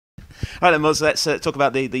Right then, Muzz, let's talk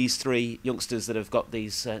about these three youngsters that have got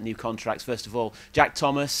these new contracts. First of all, Jack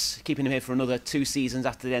Thomas, keeping him here for another 2 seasons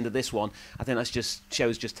after the end of this one. I think that just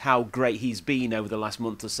shows just how great he's been over the last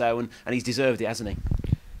month or so, and he's deserved it, hasn't he?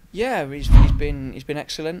 Yeah, he's been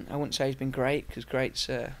excellent. I wouldn't say he's been great, because great's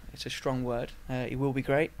it's a strong word. He will be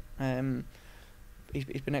great. He's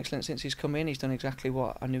been excellent since he's come in. He's done exactly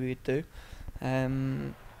what I knew he'd do.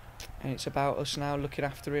 And it's about us now looking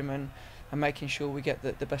after him and making sure we get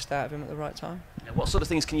the best out of him at the right time. What sort of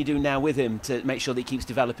things can you do now with him to make sure that he keeps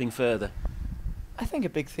developing further? I think a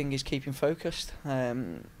big thing is keeping focused.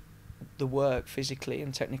 The work physically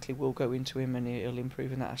and technically will go into him, and he'll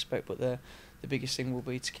improve in that aspect, but the biggest thing will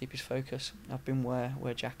be to keep his focus. I've been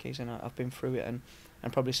where Jack is, and I've been through it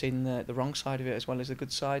and probably seen the wrong side of it as well as the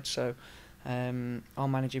good side, so I'll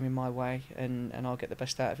manage him in my way, and I'll get the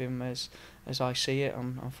best out of him as I see it.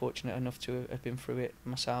 I'm fortunate enough to have been through it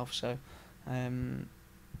myself, so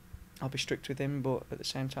I'll be strict with him, but at the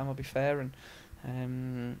same time I'll be fair, and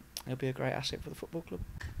he'll be a great asset for the football club.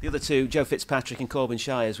 The other two, Joe Fitzpatrick and Corbin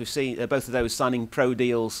Shires, we've seen both of those signing pro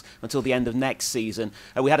deals until the end of next season.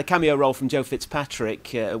 We had a cameo role from Joe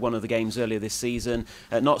Fitzpatrick at one of the games earlier this season.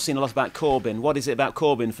 Not seen a lot about Corbin. What is it about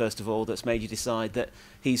Corbin, first of all, that's made you decide that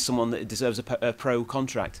he's someone that deserves a pro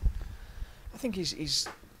contract? I think he's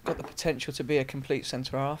got the potential to be a complete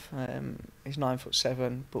centre half. He's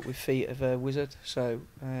 9'7", but with feet of a wizard. So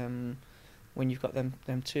when you've got them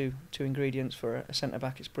two ingredients for a centre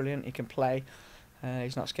back, it's brilliant. He can play.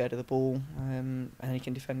 He's not scared of the ball, and he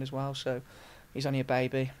can defend as well. So he's only a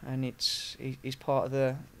baby, and he's part of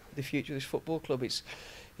the future of this football club. He's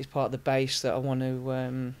part of the base that I want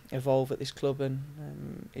to evolve at this club,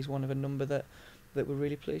 and he's one of a number that we're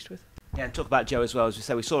really pleased with. Yeah, and talk about Joe as well. As we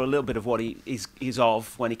say, we saw a little bit of what he's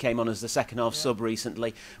of when he came on as the second half sub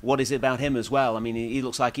recently. What is it about him as well? I mean, he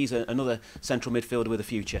looks like he's another central midfielder with a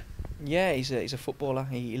future. Yeah, he's a footballer.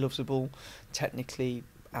 He loves the ball. Technically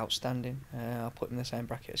outstanding. I'll put him in the same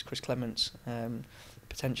bracket as Chris Clements,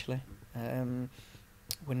 potentially.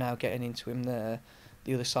 We're now getting into him the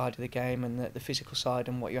other side of the game, and the physical side,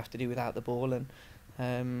 and what you have to do without the ball.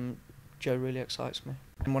 And Joe really excites me.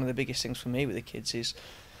 And one of the biggest things for me with the kids is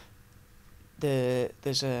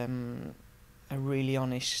there's a really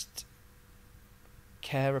honest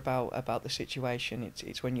care about the situation.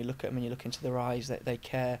 It's when you look at them and you look into their eyes that they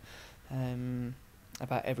care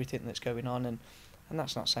about everything that's going on, and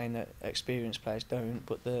that's not saying that experienced players don't,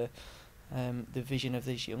 but the vision of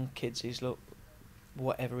these young kids is, look,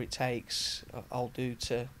 whatever it takes, I'll do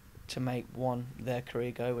to make, one, their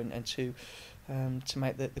career go, and two, to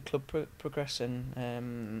make the club progress,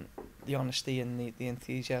 and the honesty and the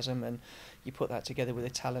enthusiasm, and you put that together with the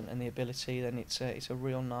talent and the ability, then it's a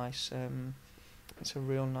real nice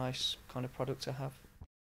kind of product to have.